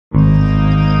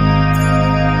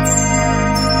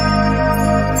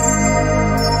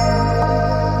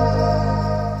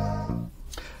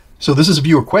So this is a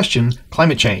viewer question,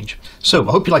 climate change. So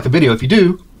I hope you like the video. If you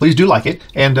do, please do like it.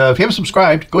 And if you haven't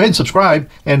subscribed, go ahead and subscribe.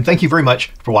 And thank you very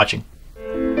much for watching.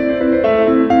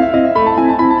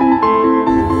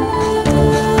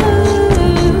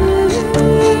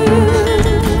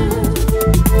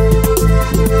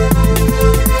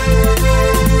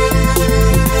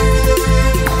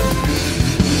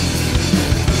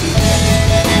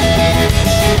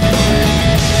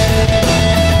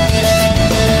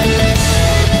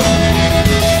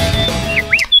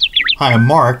 Hi, I'm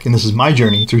Mark, and this is my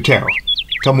journey through tarot.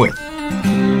 Come with.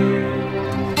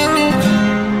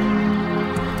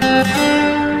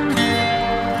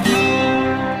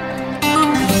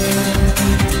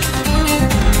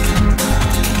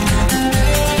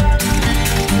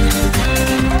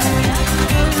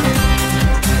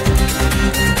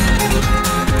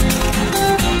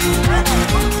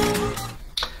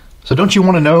 So don't you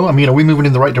want to know, I mean, are we moving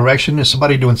in the right direction? Is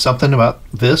somebody doing something about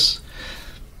this?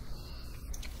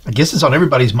 I guess it's on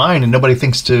everybody's mind and nobody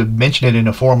thinks to mention it in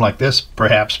a forum like this,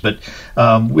 perhaps. But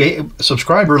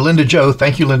subscriber Linda Joe,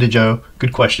 thank you, Linda Joe,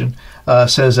 good question,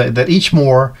 says that each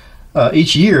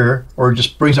year, or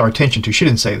just brings our attention to, she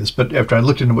didn't say this, but after I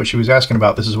looked into what she was asking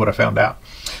about, this is what I found out.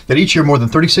 That each year more than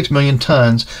 36 million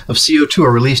tons of CO2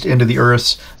 are released into the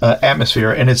Earth's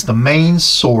atmosphere, and it's the main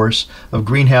source of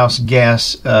greenhouse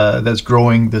gas that's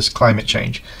growing this climate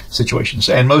change situations.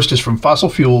 And most is from fossil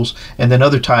fuels and then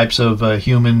other types of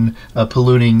human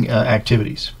polluting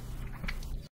activities.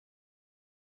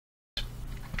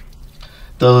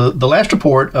 The last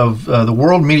report of the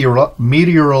World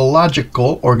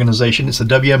Meteorological Organization, it's the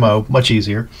WMO, much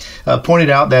easier, pointed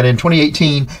out that in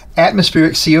 2018,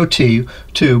 atmospheric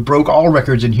CO2 broke all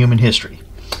records in human history.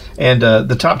 And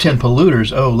the top 10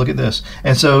 polluters, oh, look at this.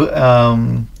 And so,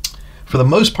 for the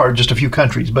most part, just a few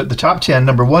countries, but the top 10,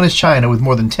 number 1 is China with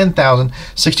more than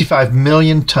 10,065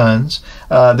 million tons.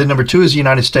 Then number 2 is the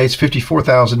United States,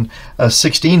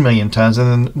 54,016 million tons.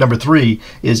 And then number 3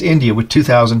 is India with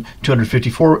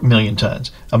 2,254 million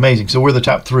tons. Amazing. So we're the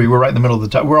top 3. We're right in the middle of the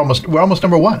top. We're almost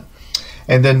number 1.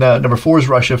 And then number 4 is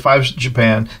Russia, 5 is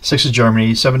Japan, 6 is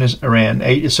Germany, 7 is Iran,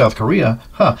 8 is South Korea,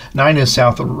 9 is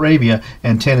South Arabia,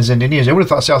 and 10 is Indonesia. I would have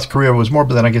thought South Korea was more,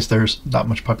 but then I guess there's not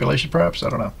much population, perhaps. I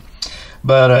don't know.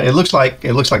 But it looks like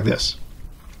this.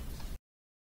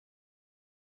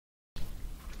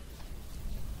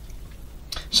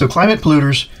 So climate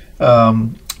polluters,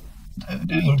 to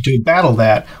battle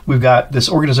that, we've got this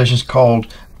organization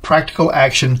called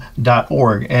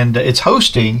practicalaction.org, and it's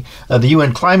hosting the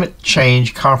UN Climate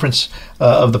Change Conference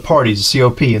of the Parties, the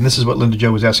COP, and this is what Linda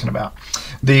Joe was asking about.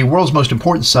 The world's most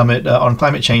important summit on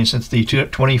climate change since the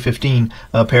 2015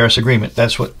 Paris Agreement.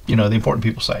 That's what, the important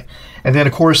people say. And then,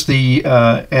 of course,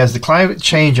 as the climate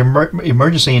change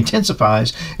emergency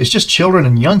intensifies, it's just children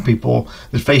and young people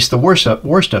that face the worst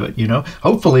of it.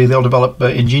 Hopefully, they'll develop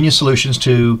ingenious solutions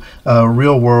to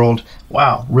real world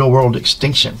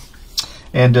extinction.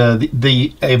 And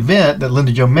the event that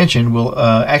Linda Joe mentioned will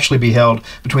actually be held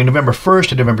between November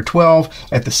 1st and November 12th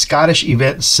at the Scottish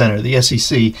Event Centre, the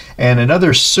SEC. And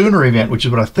another sooner event, which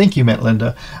is what I think you meant,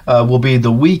 Linda, will be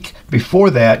the week before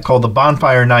that, called the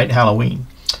Bonfire Night Halloween.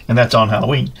 And that's on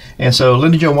Halloween. And so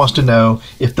Linda Joe wants to know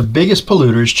if the biggest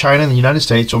polluters, China and the United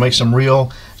States, will make some real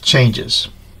changes.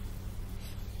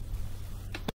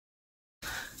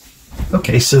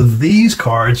 Okay, so these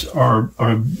cards are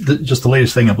just the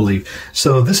latest thing, I believe.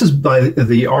 So this is by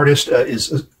the artist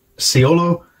is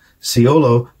Ciolo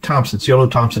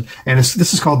Thompson, and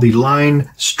this is called the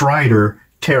Line Strider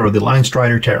Tarot, the Line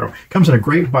Strider Tarot. Comes in a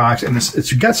great box, and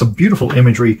it's got some beautiful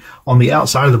imagery on the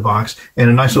outside of the box, and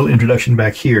a nice little introduction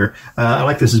back here. I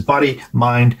like this. Is Body,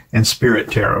 Mind, and Spirit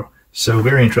Tarot. So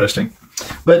very interesting.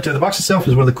 But the box itself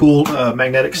is one of the cool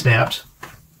magnetic snaps.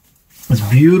 It's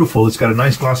beautiful. It's got a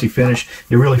nice glossy finish.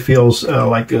 It really feels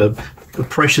like a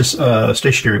precious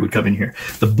stationery would come in here.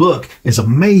 The book is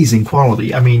amazing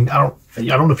quality. I mean, I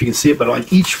don't know if you can see it, but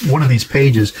like each one of these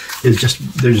pages is just,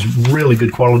 there's really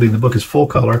good quality. The book is full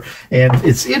color, and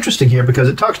it's interesting here because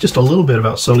it talks just a little bit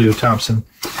about Ciolo Thompson.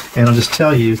 And I'll just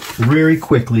tell you very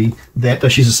quickly that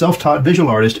she's a self-taught visual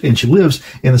artist, and she lives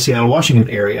in the Seattle, Washington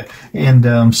area.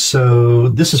 And so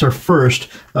this is her first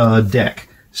deck.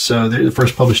 So the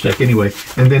first published deck anyway.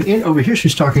 And then over here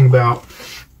she's talking about,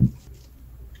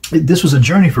 this was a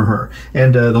journey for her.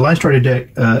 And the Line Strider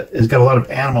deck has got a lot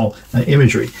of animal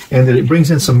imagery. And that it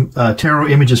brings in some tarot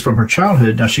images from her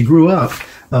childhood. Now she grew up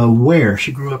where?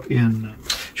 She grew up in,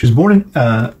 she was born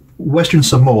in Western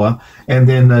Samoa. And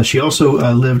then she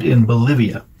also lived in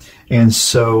Bolivia. And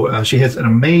so she has an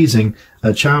amazing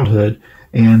childhood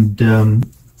and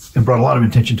brought a lot of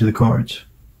attention to the cards.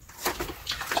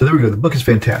 So there we go. The book is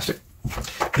fantastic.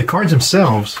 The cards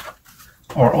themselves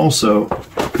are also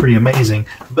pretty amazing,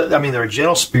 but I mean, they're a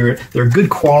gentle spirit. They're a good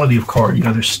quality of card. You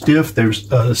know, they're stiff, they're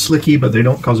slicky, but they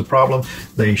don't cause a problem.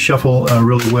 They shuffle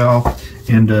really well,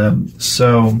 and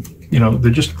so you know,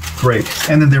 they're just great.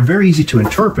 And then they're very easy to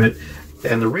interpret,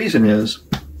 and the reason is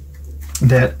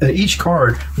that each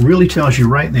card really tells you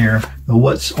right there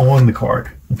what's on the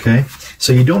card. Okay,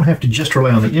 so you don't have to just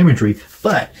rely on the imagery,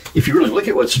 but if you really look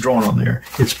at what's drawn on there,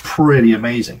 it's pretty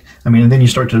amazing. I mean, and then you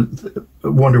start to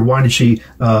wonder, why did she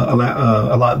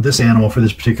allot this animal for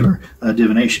this particular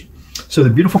divination? So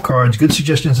they're beautiful cards, good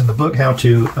suggestions in the book how to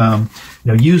you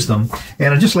know, use them.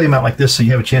 And I just lay them out like this so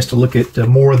you have a chance to look at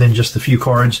more than just the few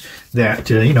cards that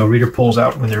you know, reader pulls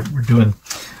out when we're doing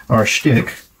our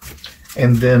shtick.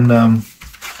 And then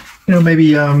you know, maybe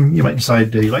you might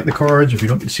decide you like the cards, or if you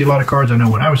don't get to see a lot of cards. I know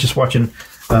when I was just watching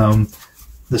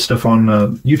this stuff on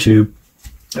YouTube,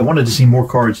 I wanted to see more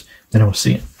cards than I was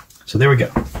seeing. So there we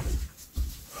go.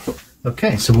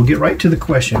 Okay, so we'll get right to the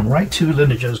question, right to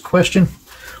Linda Jo's question.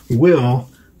 Will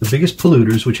the biggest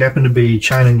polluters, which happen to be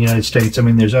China and the United States, I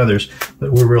mean there's others,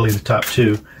 but we're really the top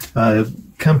two,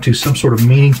 come to some sort of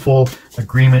meaningful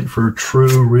agreement for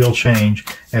true, real change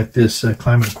at this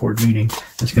climate accord meeting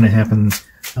that's going to happen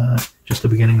just the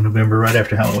beginning of November, right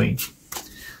after Halloween?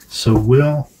 So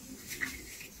will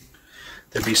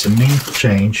there be some meaningful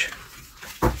change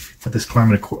at this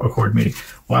climate accord meeting?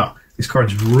 Wow, these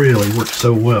cards really work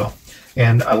so well.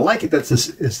 And I like it that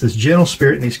it's this gentle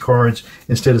spirit in these cards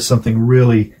instead of something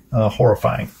really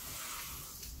horrifying.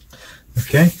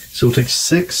 Okay, so we'll take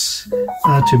 6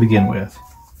 to begin with.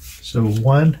 So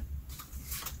 1,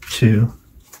 2,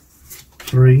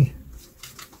 3,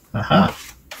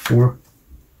 4,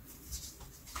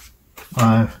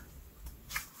 5,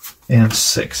 and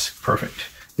 6. Perfect.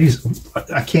 These,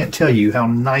 I can't tell you how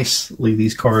nicely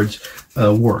these cards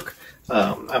work.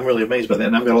 I'm really amazed by that,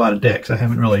 and I've got a lot of decks. I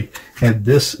haven't really had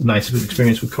this nice of an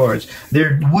experience with cards.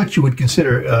 They're what you would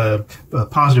consider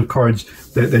positive cards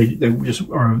that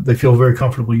they feel very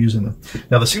comfortable using them.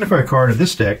 Now, the signifier card of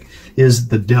this deck is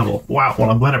the Devil. Wow. Well,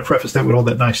 I'm glad I prefaced that with all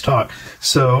that nice talk.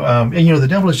 So, and you know, the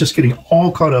Devil is just getting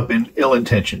all caught up in ill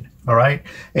intention. All right,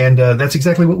 and that's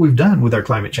exactly what we've done with our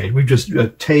climate change. We've just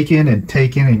taken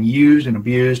and used and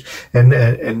abused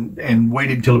and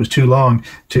waited until it was too long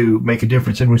to make a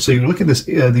difference. And so you look at this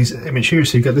these image here.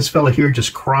 So you've got this fella here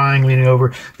just crying, leaning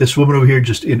over. This woman over here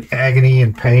just in agony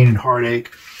and pain and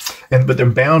heartache, but they're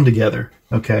bound together.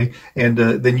 Okay, and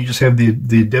then you just have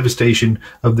the devastation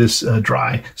of this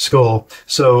dry skull.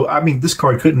 So I mean, this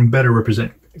card couldn't better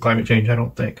represent climate change, I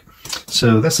don't think.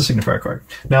 So that's the signifier card.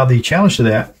 Now the challenge to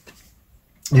that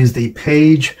is the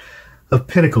Page of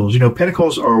Pentacles. You know,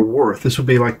 Pentacles are worth. This would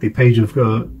be like the Page of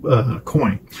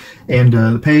coin, and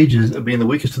the Page is being the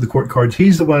weakest of the court cards.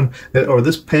 He's the one that, or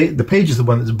this page, the Page is the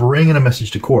one that's bringing a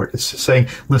message to court. It's saying,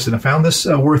 "Listen, I found this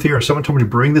worth here, or someone told me to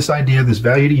bring this idea, this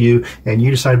value to you, and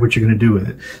you decide what you're going to do with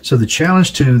it." So the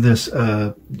challenge to this,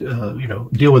 you know,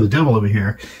 deal with the Devil over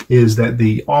here is that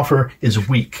the offer is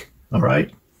weak. All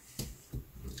right.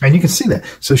 And you can see that.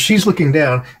 So she's looking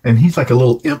down, and he's like a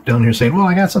little imp down here saying, well,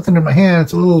 I got something in my hand.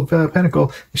 It's a little pentacle.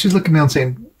 And she's looking down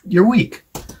saying, you're weak.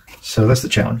 So that's the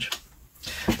challenge.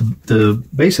 The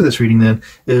base of this reading, then,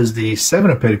 is the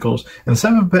 7 of Pentacles. And the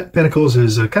 7 of Pentacles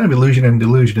is a kind of illusion and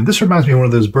delusion. And this reminds me of one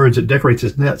of those birds that decorates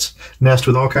its nest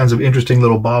with all kinds of interesting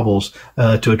little baubles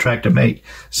to attract a mate.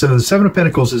 So the 7 of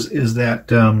Pentacles is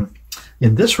that...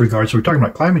 in this regard, so we're talking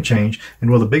about climate change,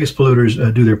 and will the biggest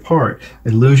polluters do their part?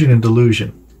 Illusion and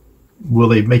delusion. Will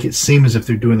they make it seem as if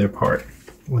they're doing their part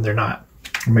when they're not?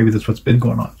 Or maybe that's what's been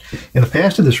going on. In the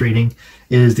past of this reading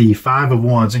is the 5 of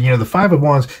Wands. And, you know, the 5 of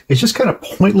Wands is just kind of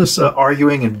pointless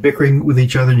arguing and bickering with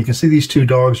each other. And you can see these two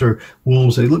dogs or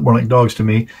wolves. They look more like dogs to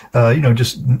me, you know,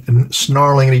 just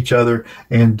snarling at each other.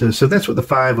 And so that's what the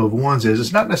 5 of Wands is.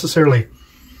 It's not necessarily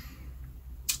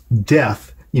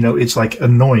death. You know, it's like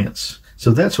annoyance. So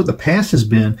that's what the past has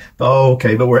been. Oh,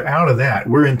 okay, but we're out of that.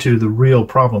 We're into the real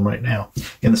problem right now.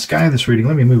 In the sky of this reading,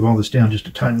 let me move all this down just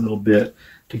a tiny little bit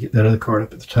to get that other card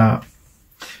up at the top.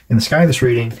 In the sky of this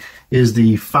reading is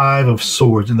the 5 of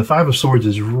Swords. And the 5 of Swords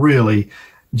is really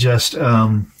just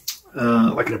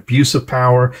like an abuse of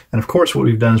power. And of course, what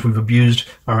we've done is we've abused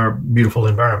our beautiful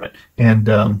environment. And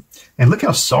look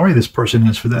how sorry this person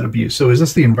is for that abuse. So is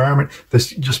this the environment that's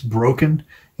just broken?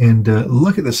 And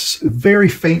look at this very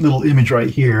faint little image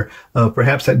right here of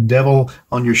perhaps that devil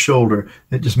on your shoulder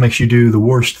that just makes you do the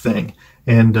worst thing.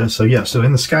 And so, yeah, so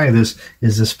in the sky of this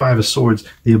is this 5 of Swords,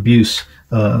 the abuse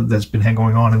that's been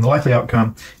going on, and the likely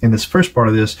outcome in this first part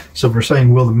of this. So we're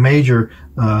saying, will the major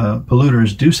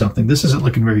polluters do something? This isn't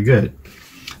looking very good.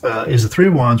 Is the Three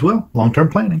of Wands? Well, long-term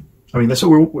planning. I mean, that's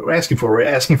what we're asking for. We're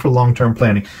asking for long-term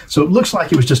planning. So it looks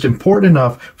like it was just important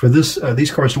enough for this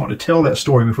these cards to want to tell that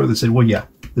story before they said, well, yeah,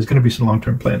 there's going to be some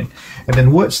long-term planning. And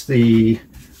then what's the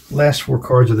last 4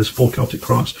 cards of this full Celtic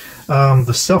cross?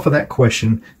 The self of that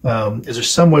question, is there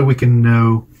some way we can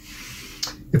know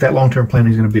if that long-term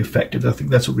planning is going to be effective? I think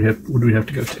that's what we have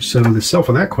to go to. So the self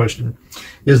of that question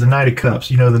is the Knight of Cups.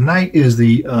 You know, the Knight is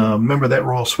the member of that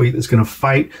royal suite that's going to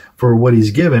fight for what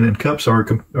he's given, and cups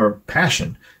are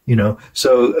passion. You know,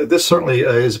 so this certainly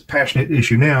is a passionate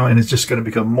issue now, and it's just going to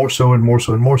become more so and more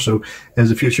so and more so as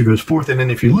the future goes forth. And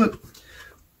then if you look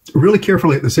really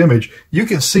carefully at this image, you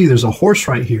can see there's a horse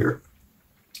right here.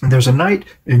 And there's a knight,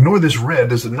 ignore this red,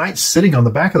 there's a knight sitting on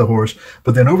the back of the horse,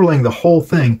 but then overlaying the whole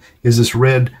thing is this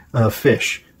red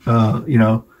fish, you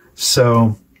know.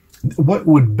 So what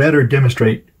would better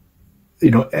demonstrate, you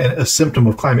know, a symptom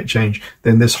of climate change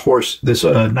than this horse, this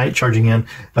knight charging in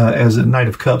as a Knight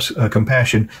of Cups,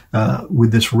 compassion,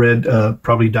 with this red,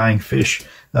 probably dying fish.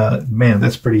 Man,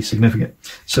 that's pretty significant.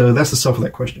 So that's the self of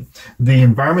that question. The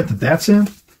environment that that's in,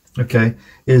 okay,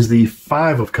 is the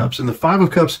Five of Cups. And the Five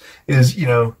of Cups is, you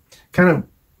know, kind of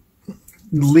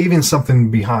leaving something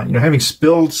behind, you know, having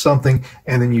spilled something,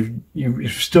 and then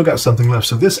you've still got something left.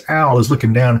 So this owl is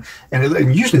looking down,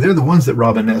 and usually they're the ones that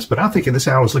rob a nest, but I'm thinking this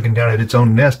owl is looking down at its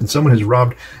own nest, and someone has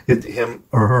robbed him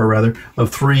or her rather of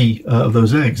 3 of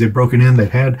those eggs. They've broken in, they've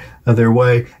had their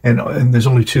way, and there's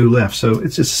only 2 left. So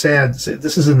it's just sad.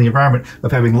 This is in the environment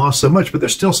of having lost so much, but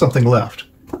there's still something left.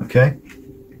 Okay.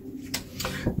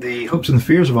 The hopes and the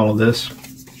fears of all of this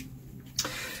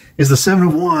is the Seven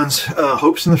of Wands,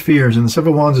 hopes and the fears. And the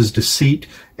Seven of Wands is deceit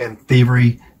and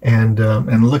thievery. And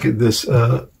look at this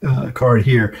card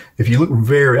here. If you look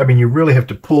I mean, you really have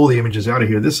to pull the images out of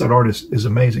here. This artist is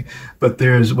amazing. But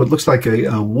there's what looks like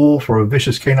a wolf or a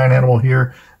vicious canine animal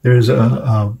here. There's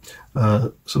some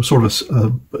sort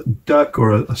of duck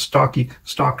or a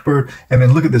stalked bird. And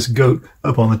then look at this goat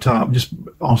up on the top, just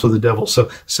also the devil. So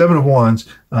Seven of Wands,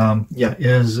 yeah,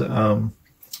 is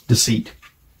deceit.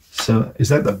 So is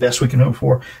that the best we can hope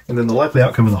for? And then the likely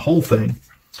outcome of the whole thing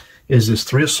is this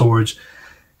Three of Swords.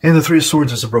 And the Three of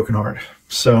Swords is a broken heart.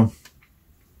 So,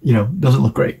 you know, doesn't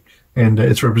look great. And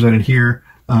it's represented here.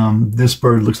 This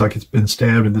bird looks like it's been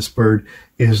stabbed, and this bird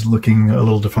is looking a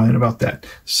little defiant about that.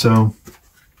 So,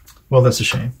 well, that's a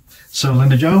shame. So,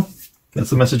 Linda Jo, that's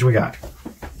the message we got.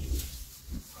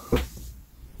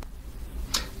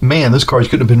 Man, this card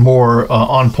couldn't have been more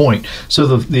on point. So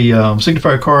the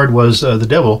signifier card was the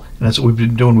devil, and that's what we've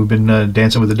been doing. We've been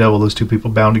dancing with the devil, those 2 people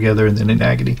bound together and then in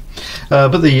agony.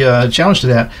 But the challenge to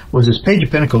that was this Page of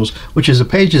Pentacles, which is a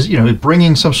page, is, you know,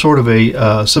 bringing some sort of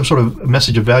a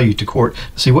message of value to court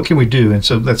to see what can we do. And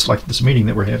so that's like this meeting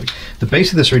that we're having. The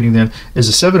base of this reading then is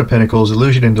the Seven of Pentacles,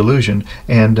 illusion and delusion,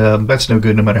 and that's no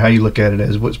good no matter how you look at it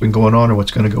as what's been going on or what's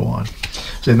going to go on.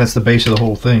 So that's the base of the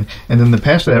whole thing. And then the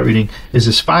past of that reading is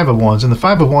this Five of Wands, and the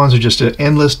Five of Wands are just an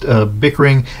endless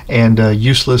bickering and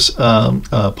useless,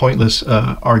 pointless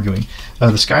arguing.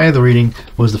 The sky of the reading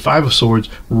was the Five of Swords,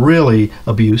 really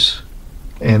abuse,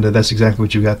 and that's exactly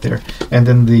what you got there. And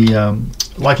then the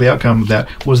likely outcome of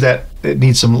that was that it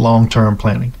needs some long-term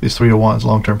planning. These Three of Wands,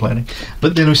 long-term planning.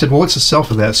 But then we said, well, what's the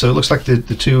self of that? So it looks like the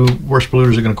 2 worst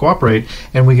polluters are going to cooperate,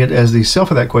 and we get as the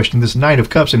self of that question this Knight of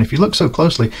Cups. And if you look so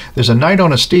closely, there's a knight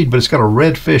on a steed, but it's got a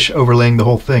red fish overlaying the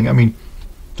whole thing. I mean,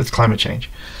 that's climate change.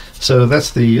 So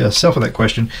that's the self of that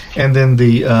question. And then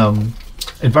the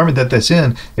environment that's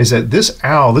in is that this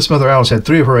owl, this mother owl, has had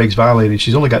 3 of her eggs violated.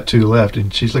 She's only got 2 left,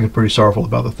 and she's looking pretty sorrowful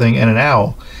about the thing. And an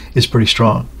owl is pretty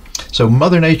strong. So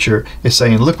Mother Nature is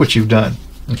saying, look what you've done.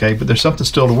 Okay, but there's something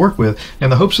still to work with.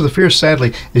 And the hopes of the fears,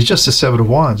 sadly, is just the Seven of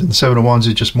Wands. And the Seven of Wands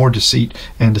is just more deceit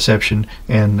and deception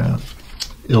and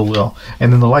ill will.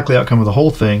 And then the likely outcome of the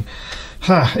whole thing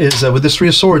is with this Three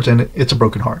of Swords, and it's a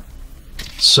broken heart.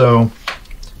 So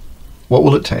what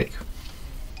will it take?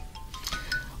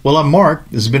 Well, I'm Mark.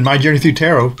 This has been my journey through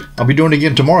tarot. I'll be doing it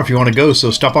again tomorrow if you want to go,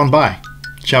 so stop on by.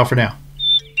 Ciao for now.